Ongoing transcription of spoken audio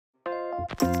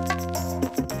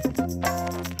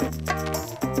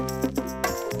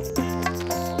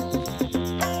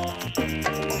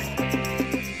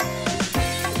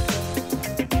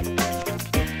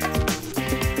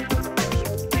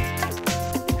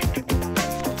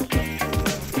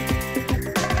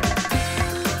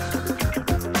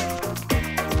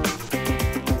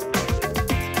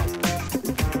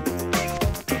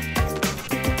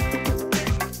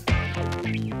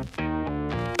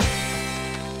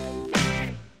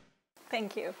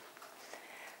Thank you.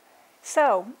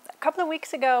 So, a couple of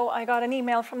weeks ago, I got an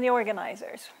email from the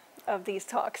organizers of these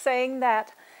talks saying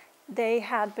that they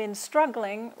had been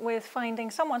struggling with finding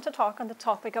someone to talk on the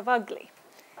topic of ugly.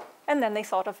 And then they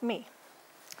thought of me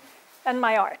and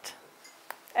my art.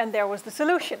 And there was the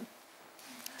solution.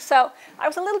 So, I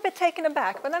was a little bit taken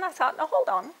aback, but then I thought, no, hold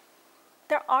on.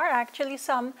 There are actually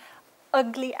some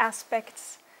ugly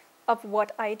aspects of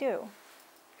what I do.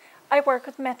 I work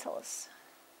with metals.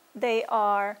 They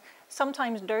are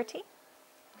sometimes dirty,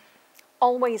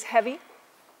 always heavy,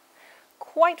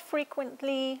 quite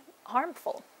frequently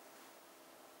harmful.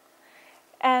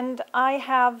 And I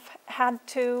have had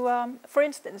to, for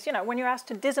instance, you know, when you're asked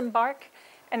to disembark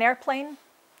an airplane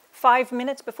 5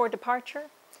 minutes before departure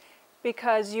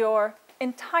because your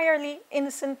entirely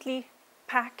innocently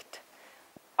packed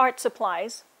art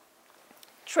supplies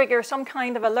trigger some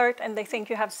kind of alert and they think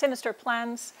you have sinister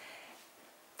plans,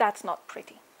 that's not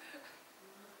pretty.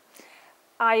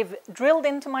 I've drilled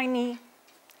into my knee.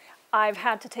 I've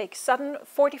had to take sudden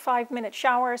 45-minute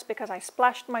showers because I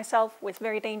splashed myself with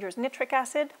very dangerous nitric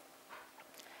acid.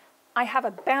 I have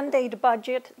a Band-Aid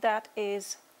budget that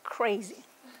is crazy.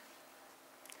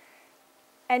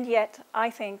 And yet,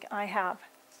 I think I have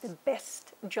the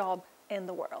best job in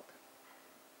the world.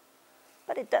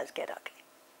 But it does get ugly.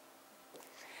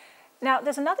 Now,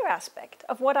 there's another aspect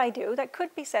of what I do that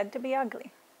could be said to be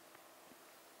ugly.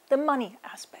 The money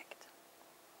aspect.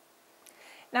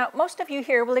 Now, most of you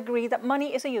here will agree that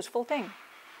money is a useful thing.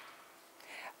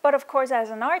 But of course, as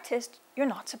an artist, you're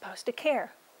not supposed to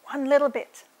care one little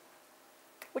bit,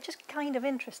 which is kind of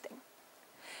interesting.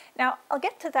 Now, I'll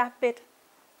get to that bit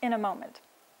in a moment.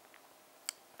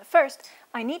 First,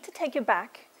 I need to take you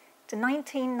back to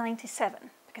 1997,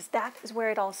 because that is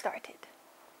where it all started.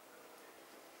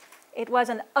 It was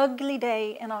an ugly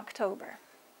day in October,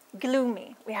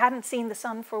 gloomy. We hadn't seen the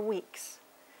sun for weeks.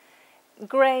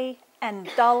 Gray and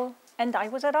dull, and I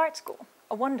was at art school,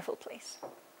 a wonderful place.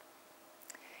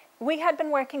 We had been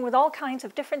working with all kinds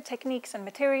of different techniques and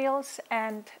materials,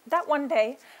 and that one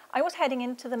day I was heading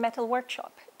into the metal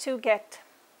workshop to get,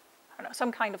 I don't know,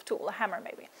 some kind of tool, a hammer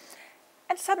maybe.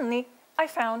 And suddenly I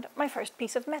found my first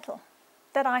piece of metal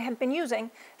that I had been using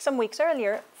some weeks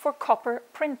earlier for copper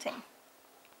printing.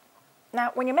 Now,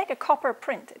 when you make a copper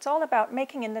print, it's all about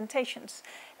making indentations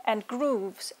and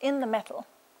grooves in the metal,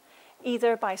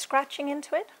 either by scratching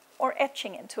into it or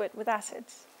etching into it with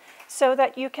acids, so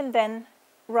that you can then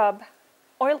rub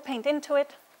oil paint into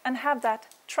it and have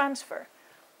that transfer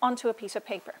onto a piece of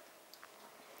paper.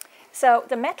 So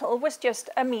the metal was just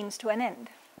a means to an end.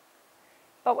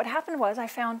 But what happened was I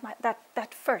found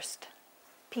that first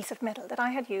piece of metal that I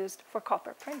had used for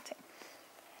copper printing.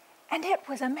 And it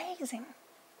was amazing.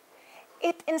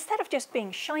 It, instead of just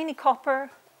being shiny copper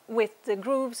with the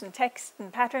grooves and text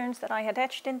and patterns that I had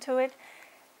etched into it,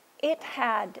 it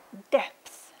had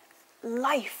depth,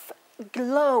 life,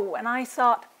 glow, and I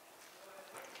thought,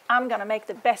 I'm going to make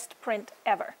the best print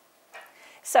ever.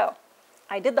 So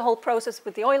I did the whole process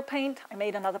with the oil paint, I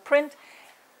made another print,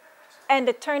 and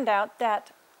it turned out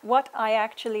that what I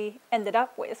actually ended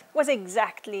up with was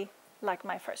exactly like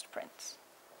my first prints.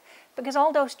 Because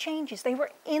all those changes, they were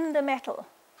in the metal.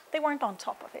 They weren't on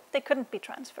top of it. They couldn't be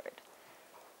transferred.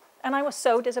 And I was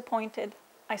so disappointed,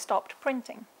 I stopped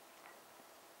printing.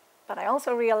 But I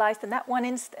also realized in that one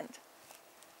instant,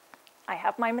 I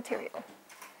have my material.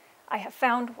 I have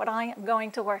found what I am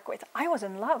going to work with. I was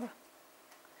in love.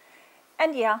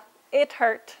 And yeah, it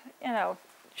hurt, you know,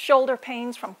 shoulder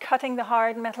pains from cutting the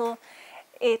hard metal.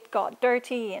 It got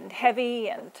dirty and heavy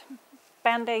and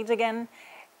Band-Aids again.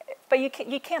 But you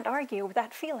can't argue with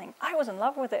that feeling. I was in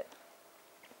love with it.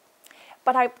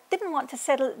 But I didn't want to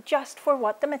settle just for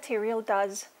what the material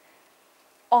does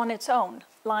on its own,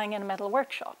 lying in a metal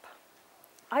workshop.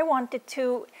 I wanted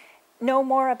to know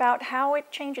more about how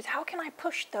it changes. How can I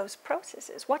push those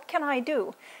processes? What can I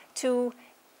do to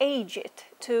age it,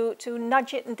 to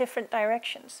nudge it in different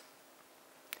directions?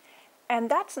 And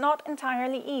that's not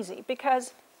entirely easy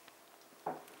because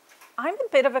I'm a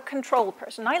bit of a control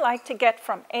person. I like to get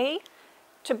from A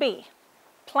to B,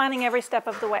 planning every step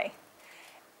of the way.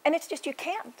 And it's just you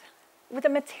can't. with a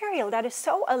material that is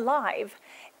so alive,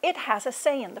 it has a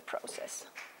say in the process.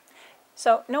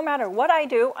 So no matter what I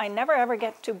do, I never ever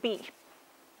get to B.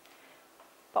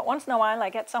 But once in a while, I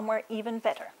get somewhere even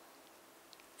better.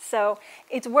 So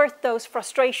it's worth those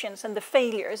frustrations and the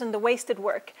failures and the wasted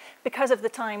work because of the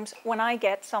times when I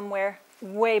get somewhere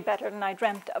way better than I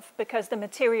dreamt of, because the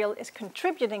material is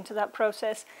contributing to that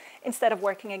process instead of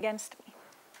working against me.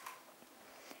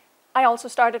 I also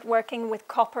started working with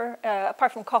copper.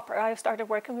 Apart from copper, I started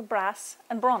working with brass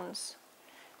and bronze,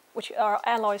 which are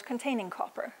alloys containing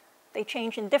copper. They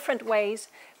change in different ways,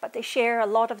 but they share a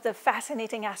lot of the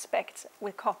fascinating aspects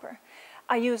with copper.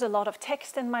 I use a lot of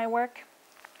text in my work.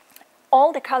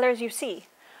 All the colors you see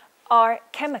are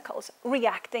chemicals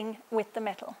reacting with the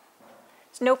metal.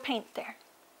 There's no paint there.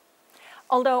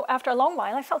 Although after a long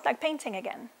while, I felt like painting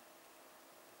again.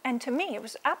 And to me, it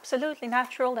was absolutely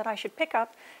natural that I should pick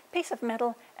up a piece of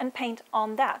metal and paint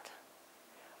on that.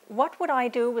 What would I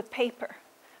do with paper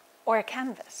or a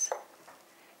canvas?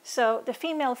 So the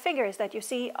female figures that you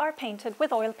see are painted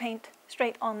with oil paint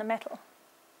straight on the metal.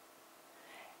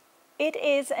 It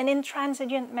is an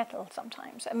intransigent metal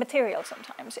sometimes, a material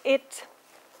sometimes. It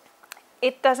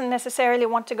doesn't necessarily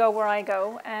want to go where I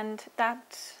go, and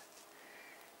that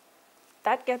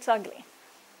gets ugly.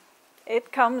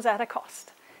 It comes at a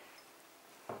cost.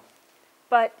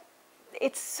 But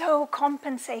it's so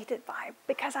compensated by,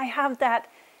 because I have that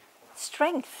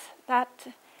strength, that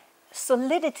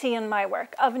solidity in my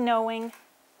work of knowing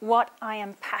what I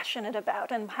am passionate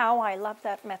about and how I love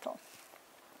that metal.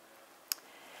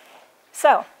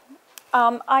 So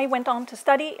I went on to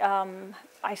study.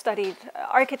 I studied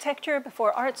architecture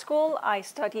before art school. I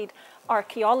studied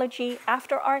archaeology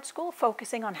after art school,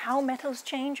 focusing on how metals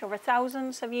change over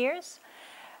thousands of years.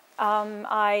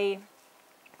 I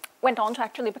went on to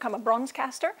actually become a bronze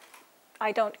caster.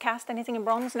 I don't cast anything in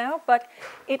bronze now, but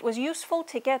it was useful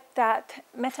to get that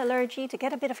metallurgy, to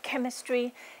get a bit of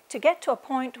chemistry, to get to a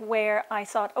point where I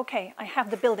thought, okay, I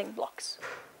have the building blocks.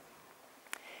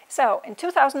 So in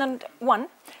 2001,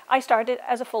 I started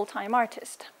as a full-time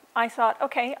artist. I thought,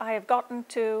 okay, I have gotten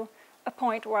to a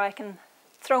point where I can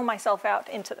throw myself out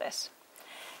into this.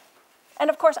 And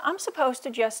of course, I'm supposed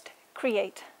to just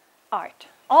create art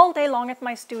all day long at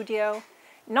my studio,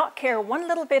 not care one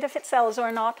little bit if it sells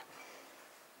or not.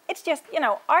 It's just, you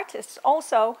know, artists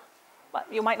also, well,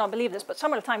 you might not believe this, but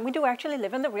some of the time we do actually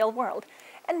live in the real world.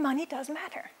 And money does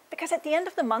matter, because at the end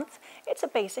of the month, it's a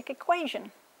basic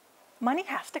equation. Money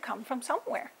has to come from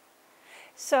somewhere.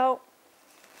 So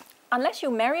unless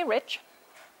you marry rich,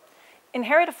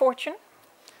 inherit a fortune,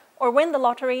 or win the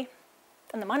lottery,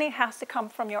 then the money has to come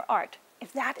from your art,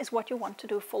 if that is what you want to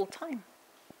do full time.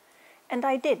 And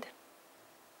I did.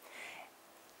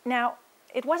 Now,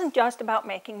 it wasn't just about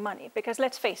making money, because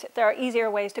let's face it, there are easier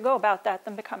ways to go about that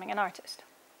than becoming an artist.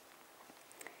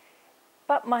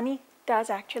 But money does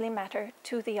actually matter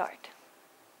to the art.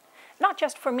 Not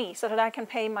just for me, so that I can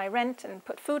pay my rent and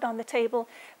put food on the table,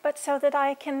 but so that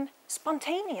I can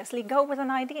spontaneously go with an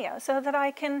idea, so that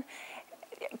I can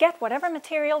get whatever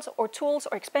materials or tools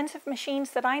or expensive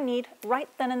machines that I need right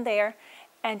then and there,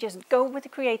 and just go with the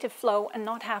creative flow and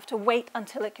not have to wait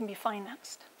until it can be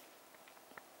financed.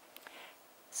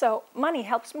 So money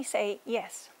helps me say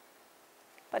yes,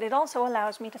 but it also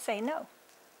allows me to say no.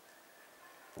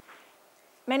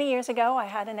 Many years ago, I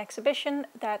had an exhibition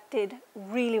that did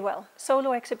really well.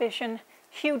 Solo exhibition,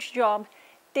 huge job,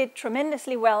 did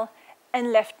tremendously well,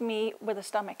 and left me with a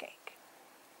stomachache.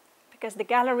 Because the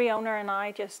gallery owner and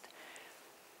I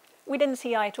we didn't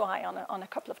see eye to eye on a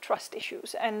couple of trust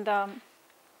issues. And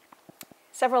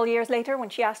several years later, when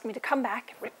she asked me to come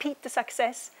back, repeat the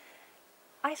success,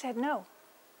 I said no.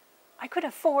 I could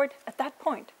afford, at that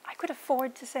point, I could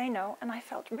afford to say no, and I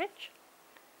felt rich.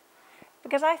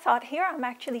 Because I thought, here I'm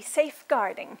actually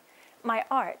safeguarding my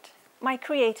art, my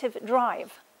creative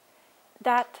drive,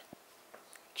 that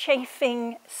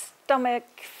chafing stomach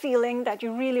feeling that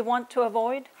you really want to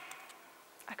avoid.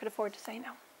 I could afford to say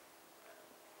no.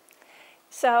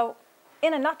 So,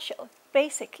 in a nutshell,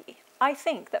 basically, I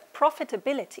think that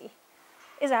profitability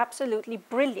is absolutely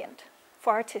brilliant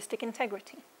for artistic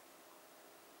integrity.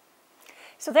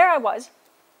 So there I was,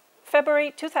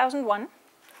 February 2001,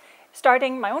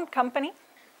 starting my own company.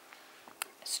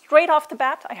 Straight off the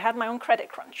bat, I had my own credit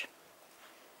crunch.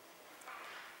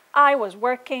 I was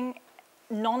working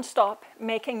non-stop,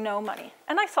 making no money.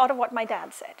 And I thought of what my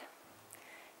dad said.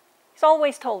 He's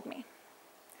always told me,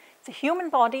 the human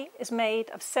body is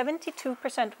made of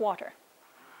 72% water,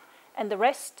 and the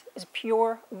rest is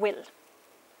pure will.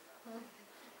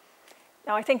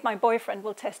 Now, I think my boyfriend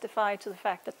will testify to the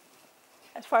fact that,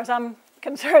 as far as I'm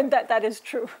concerned, that is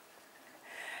true.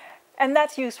 And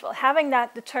that's useful, having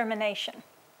that determination.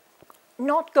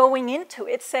 Not going into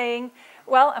it saying,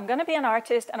 well, I'm going to be an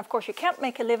artist, and of course you can't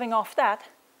make a living off that.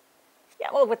 Yeah,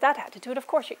 well, with that attitude, of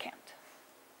course you can't.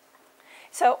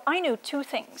 So I knew two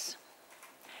things.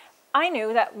 I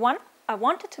knew that one, I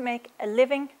wanted to make a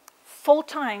living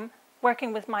full-time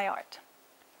working with my art.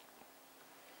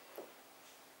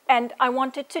 And I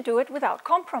wanted to do it without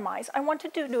compromise. I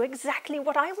wanted to do exactly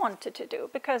what I wanted to do,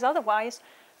 because otherwise,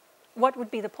 what would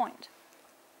be the point?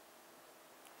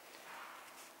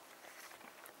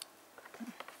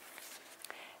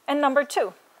 And number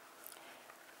two,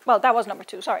 well, that was number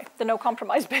two, sorry. The no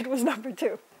compromise bit was number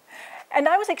two. And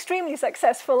I was extremely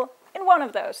successful in one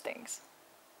of those things.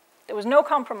 There was no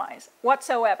compromise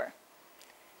whatsoever.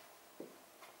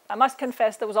 I must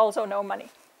confess there was also no money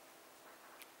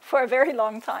for a very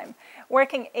long time,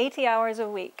 working 80 hours a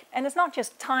week. And it's not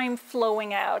just time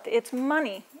flowing out, it's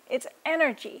money, it's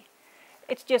energy.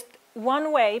 It's just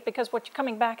one way, because what's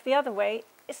coming back the other way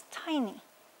is tiny.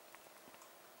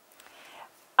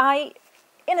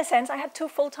 In a sense, I had two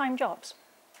full-time jobs.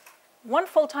 One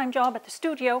full-time job at the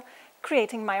studio,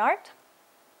 creating my art,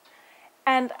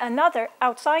 and another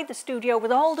outside the studio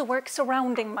with all the work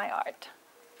surrounding my art.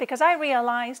 Because I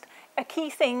realized a key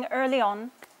thing early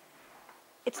on,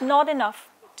 it's not enough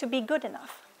to be good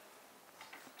enough.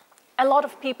 A lot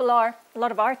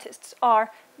of artists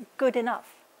are good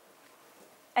enough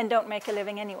and don't make a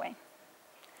living anyway.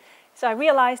 So I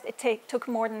realized it took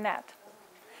more than that.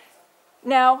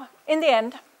 Now, in the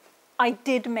end, I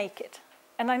did make it.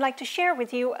 And I'd like to share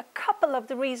with you a couple of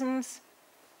the reasons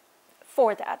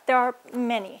for that. There are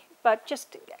many, but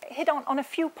just hit on a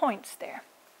few points there.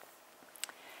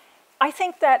 I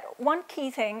think that one key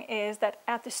thing is that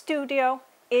at the studio,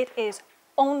 it is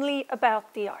only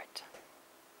about the art.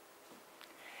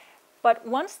 But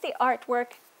once the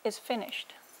artwork is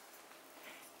finished,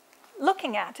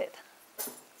 looking at it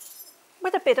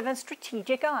with a bit of a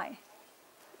strategic eye,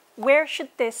 where should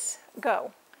this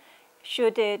go?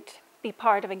 Should it be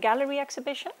part of a gallery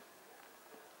exhibition?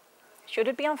 Should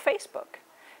it be on Facebook?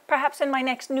 Perhaps in my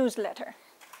next newsletter?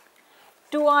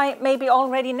 Do I maybe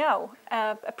already know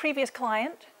a previous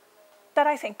client that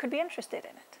I think could be interested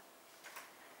in it?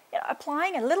 You know,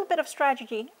 applying a little bit of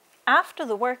strategy after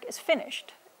the work is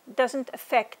finished doesn't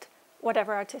affect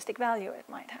whatever artistic value it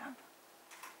might have.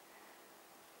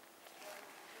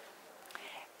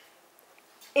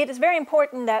 It is very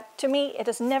important that, to me, it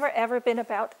has never ever been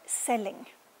about selling.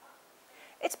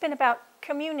 It's been about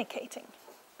communicating.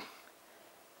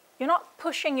 You're not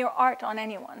pushing your art on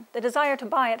anyone. The desire to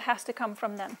buy it has to come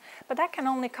from them. But that can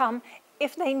only come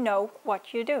if they know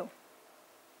what you do.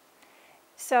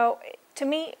 So, to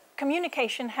me,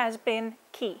 communication has been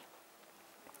key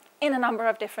in a number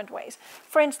of different ways.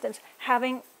 For instance,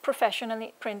 having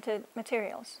professionally printed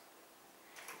materials.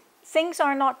 Things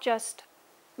are not just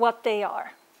what they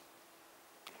are.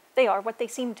 They are what they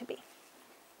seem to be,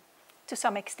 to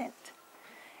some extent.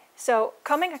 So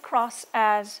coming across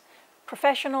as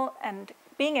professional and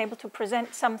being able to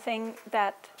present something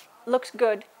that looks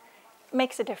good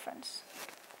makes a difference.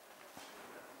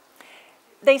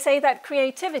 They say that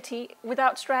creativity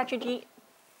without strategy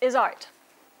is art.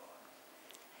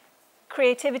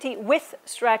 Creativity with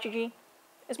strategy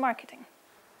is marketing.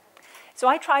 So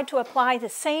I tried to apply the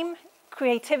same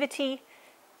creativity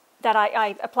that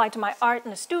I applied to my art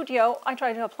in the studio, I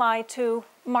try to apply to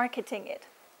marketing it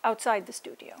outside the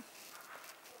studio.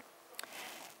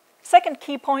 Second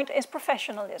key point is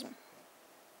professionalism.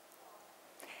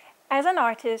 As an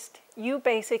artist, you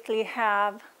basically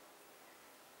have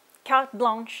carte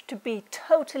blanche to be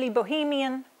totally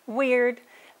bohemian, weird,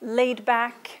 laid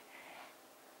back,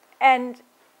 and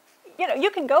you know,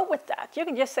 you can go with that. You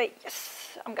can just say,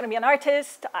 yes, I'm going to be an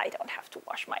artist. I don't have to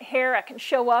wash my hair. I can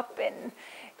show up in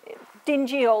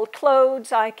dingy old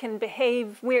clothes. I can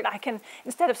behave weird. I can,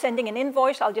 instead of sending an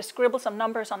invoice, I'll just scribble some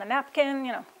numbers on a napkin,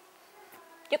 you know.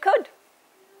 You could.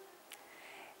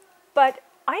 But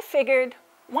I figured,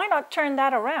 why not turn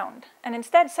that around and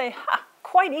instead say,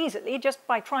 quite easily, just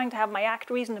by trying to have my act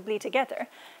reasonably together,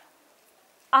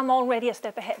 I'm already a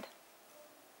step ahead.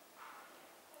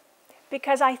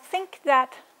 Because I think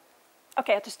that,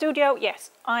 okay, at the studio,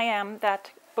 yes, I am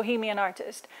that bohemian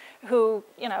artist who,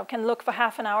 you know, can look for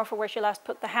half an hour for where she last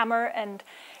put the hammer and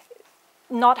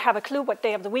not have a clue what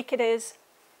day of the week it is.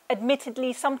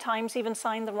 Admittedly, sometimes even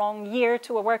sign the wrong year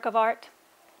to a work of art.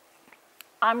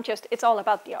 It's all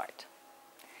about the art.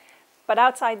 But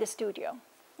outside the studio,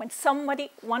 when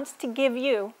somebody wants to give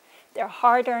you their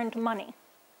hard-earned money,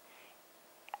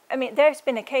 I mean, there's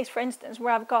been a case, for instance,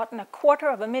 where I've gotten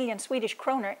 250,000 Swedish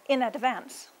kroner in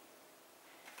advance.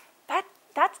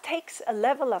 that takes a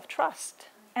level of trust.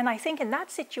 And I think in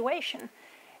that situation,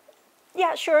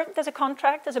 yeah, sure, there's a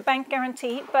contract, there's a bank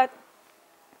guarantee, but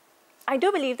I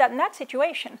do believe that in that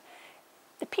situation,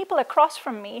 the people across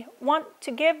from me want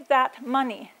to give that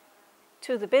money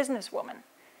to the businesswoman,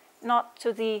 not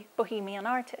to the bohemian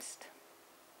artist.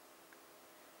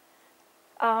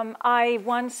 I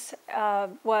once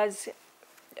was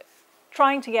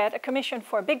trying to get a commission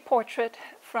for a big portrait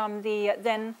from the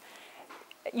then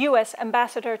US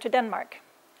ambassador to Denmark.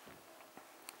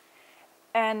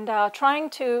 And trying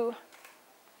to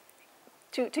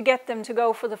get them to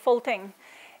go for the full thing,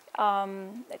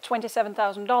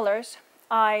 $27,000,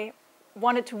 I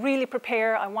wanted to really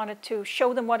prepare. I wanted to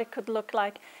show them what it could look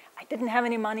like. I didn't have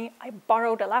any money. I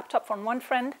borrowed a laptop from one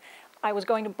friend. I was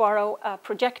going to borrow a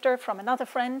projector from another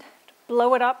friend to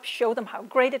blow it up, show them how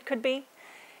great it could be.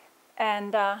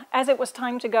 And as it was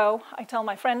time to go, I tell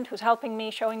my friend who's helping me,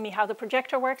 showing me how the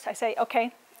projector works, I say,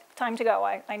 okay, time to go.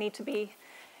 I need to be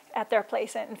at their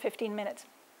place in 15 minutes.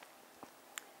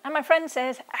 And my friend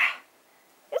says,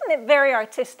 isn't it very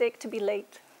artistic to be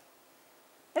late?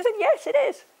 I said, yes, it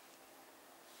is.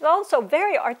 It's also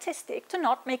very artistic to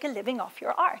not make a living off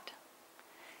your art.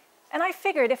 And I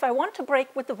figured if I want to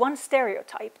break with the one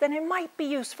stereotype, then it might be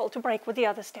useful to break with the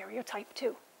other stereotype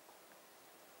too.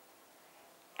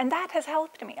 And that has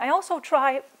helped me. I also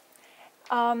try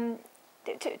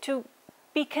to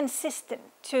be consistent.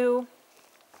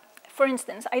 For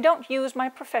instance, I don't use my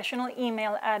professional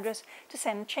email address to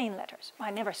send chain letters. I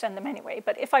never send them anyway,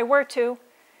 but if I were to,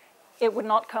 it would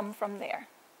not come from there.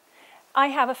 I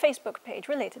have a Facebook page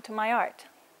related to my art.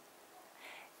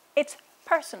 It's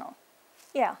personal.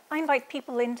 Yeah, I invite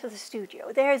people into the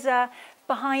studio. There's a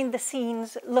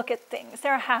behind-the-scenes look at things.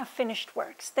 There are half-finished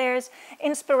works. There's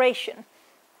inspiration,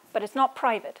 but it's not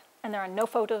private, and there are no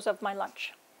photos of my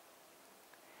lunch.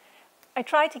 I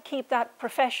try to keep that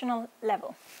professional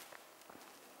level.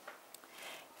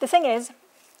 The thing is,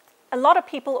 a lot of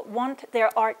people want their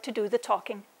art to do the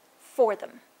talking for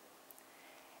them.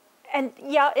 And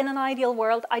yeah, in an ideal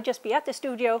world, I'd just be at the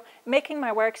studio making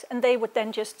my works, and they would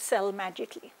then just sell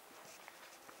magically.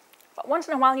 But once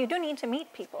in a while, you do need to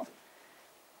meet people.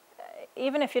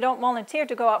 Even if you don't volunteer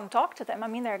to go out and talk to them, I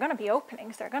mean, there are going to be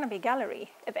openings, there are going to be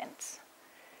gallery events.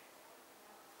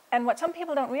 And what some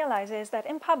people don't realize is that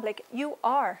in public, you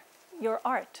are your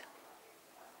art.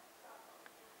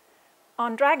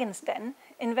 On Dragon's Den,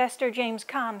 investor James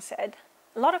Kahn said,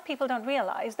 a lot of people don't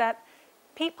realize that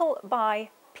people buy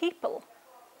people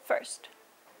first.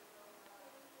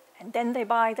 And then they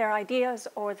buy their ideas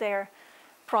or their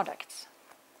products.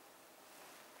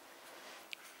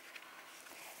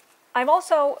 I've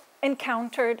also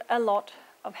encountered a lot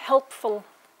of helpful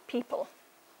people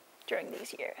during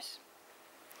these years.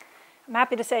 I'm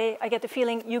happy to say I get the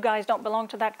feeling you guys don't belong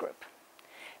to that group.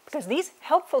 Because these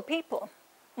helpful people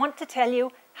want to tell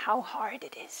you how hard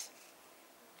it is.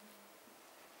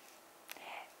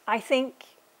 I think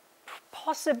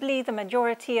possibly the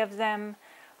majority of them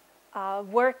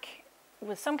work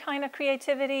with some kind of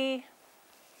creativity.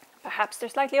 Perhaps they're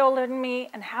slightly older than me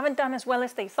and haven't done as well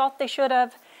as they thought they should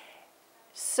have.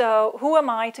 So who am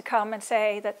I to come and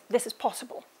say that this is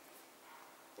possible?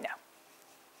 No.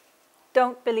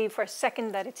 Don't believe for a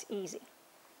second that it's easy.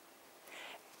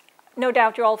 No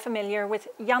doubt you're all familiar with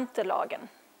Jantelagen,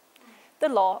 the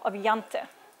law of Jante.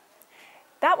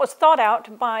 That was thought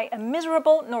out by a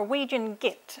miserable Norwegian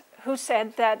git who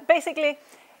said that basically,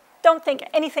 don't think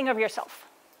anything of yourself.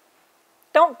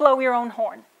 Don't blow your own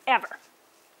horn, ever.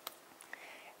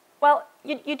 Well,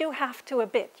 you do have to a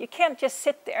bit. You can't just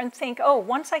sit there and think, oh,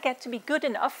 once I get to be good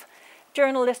enough,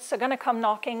 journalists are going to come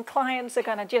knocking, clients are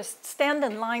going to just stand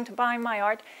in line to buy my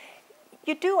art.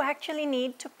 You do actually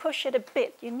need to push it a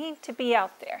bit. You need to be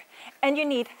out there. And you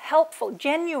need helpful,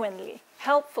 genuinely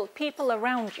helpful people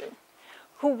around you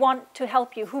who want to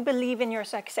help you, who believe in your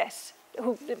success,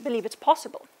 who believe it's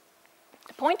possible.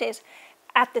 The point is,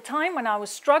 at the time when I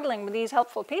was struggling with these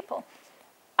helpful people,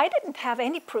 I didn't have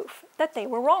any proof that they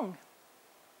were wrong.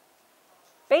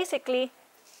 Basically,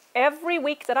 every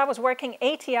week that I was working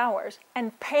 80 hours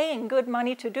and paying good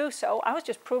money to do so, I was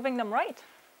just proving them right.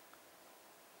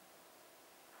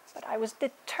 But I was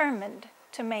determined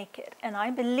to make it, and I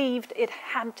believed it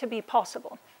had to be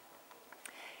possible.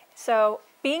 So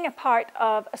being a part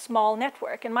of a small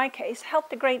network, in my case,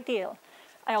 helped a great deal.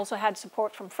 I also had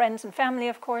support from friends and family,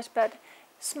 of course, but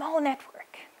small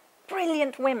network,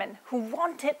 brilliant women who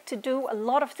wanted to do a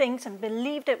lot of things and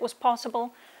believed it was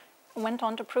possible and went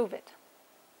on to prove it.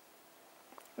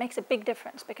 Makes a big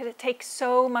difference because it takes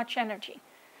so much energy.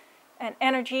 And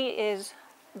energy is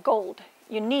gold.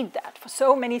 You need that for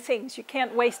so many things. You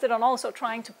can't waste it on also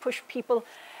trying to push people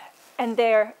and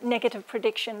their negative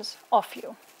predictions off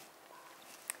you.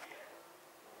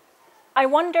 I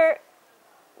wonder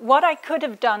what I could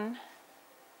have done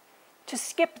to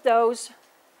skip those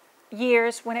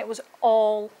years when it was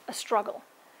all a struggle.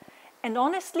 And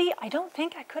honestly, I don't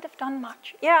think I could have done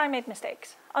much. Yeah, I made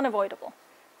mistakes, unavoidable.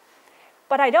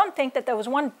 But I don't think that there was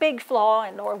one big flaw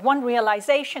or one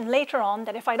realization later on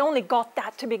that if I'd only got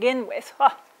that to begin with,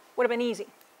 would have been easy.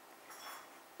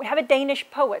 We have a Danish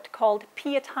poet called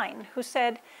Piet Hein who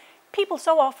said, "People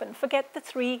so often forget the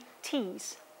 3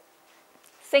 T's.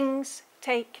 Things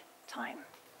take time."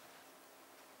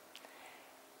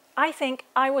 I think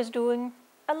I was doing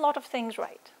a lot of things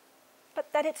right,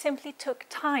 but that it simply took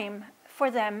time for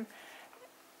them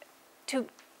to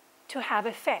have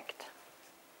effect.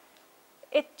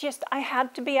 I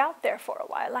had to be out there for a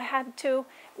while. I had to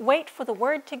wait for the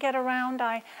word to get around.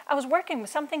 I was working with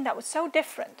something that was so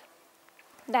different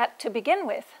that to begin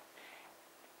with,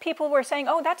 people were saying,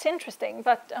 "Oh, that's interesting,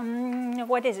 but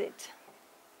what is it?"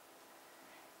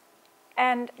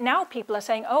 And now people are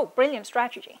saying, "Oh, brilliant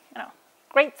strategy,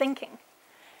 great thinking.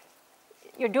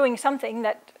 You're doing something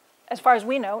that, as far as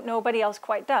we know, nobody else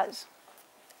quite does."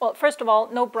 Well, first of all,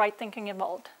 no bright thinking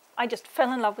involved. I just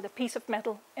fell in love with a piece of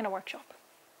metal in a workshop.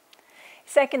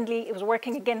 Secondly, it was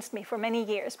working against me for many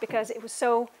years because it was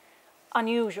so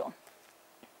unusual.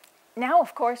 Now,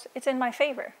 of course, it's in my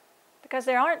favor because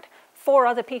there aren't 4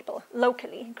 other people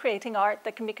locally creating art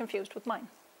that can be confused with mine.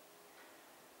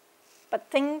 But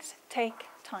things take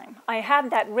time. I had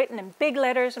that written in big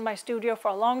letters in my studio for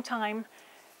a long time,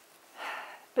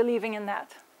 believing in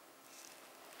that.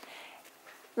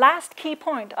 Last key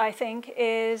point, I think,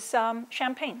 is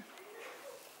champagne.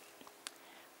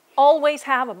 Always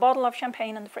have a bottle of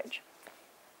champagne in the fridge.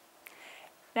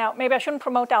 Now, maybe I shouldn't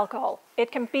promote alcohol.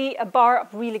 It can be a bar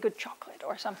of really good chocolate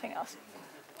or something else.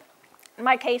 In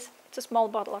my case, it's a small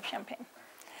bottle of champagne.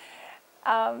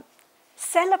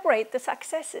 Celebrate the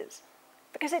successes,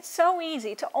 because it's so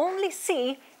easy to only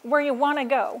see where you want to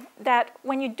go, that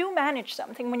when you do manage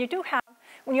something, when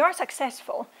you are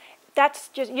successful,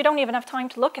 you don't even have time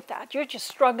to look at that. You're just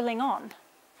struggling on.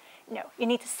 No, you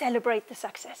need to celebrate the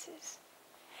successes.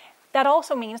 That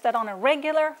also means that on a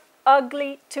regular,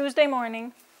 ugly Tuesday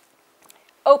morning,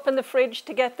 open the fridge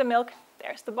to get the milk.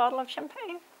 There's the bottle of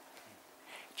champagne.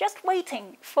 Just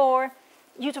waiting for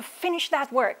you to finish that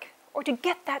work or to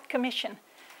get that commission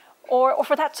or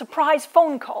for that surprise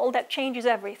phone call that changes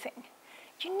everything.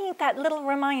 You need that little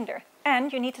reminder,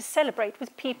 and you need to celebrate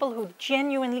with people who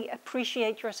genuinely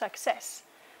appreciate your success,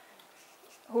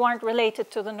 who aren't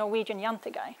related to the Norwegian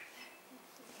Jante guy.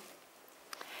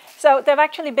 So there have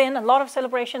actually been a lot of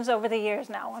celebrations over the years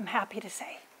now, I'm happy to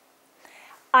say.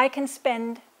 I can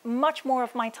spend much more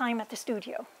of my time at the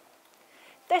studio.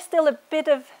 There's still a bit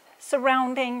of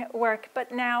surrounding work,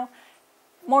 but now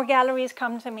more galleries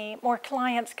come to me, more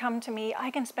clients come to me.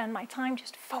 I can spend my time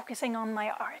just focusing on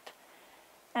my art.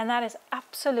 And that is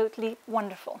absolutely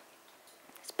wonderful.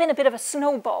 It's been a bit of a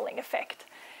snowballing effect.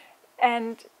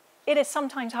 And it is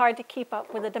sometimes hard to keep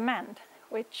up with the demand,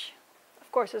 which, of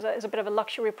course, is a bit of a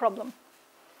luxury problem.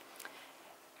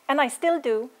 And I still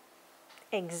do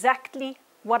exactly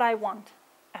what I want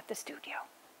at the studio.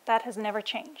 That has never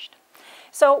changed.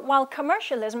 So while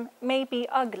commercialism may be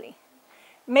ugly,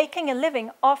 making a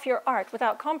living off your art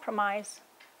without compromise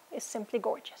is simply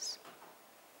gorgeous.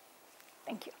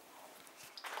 Thank you.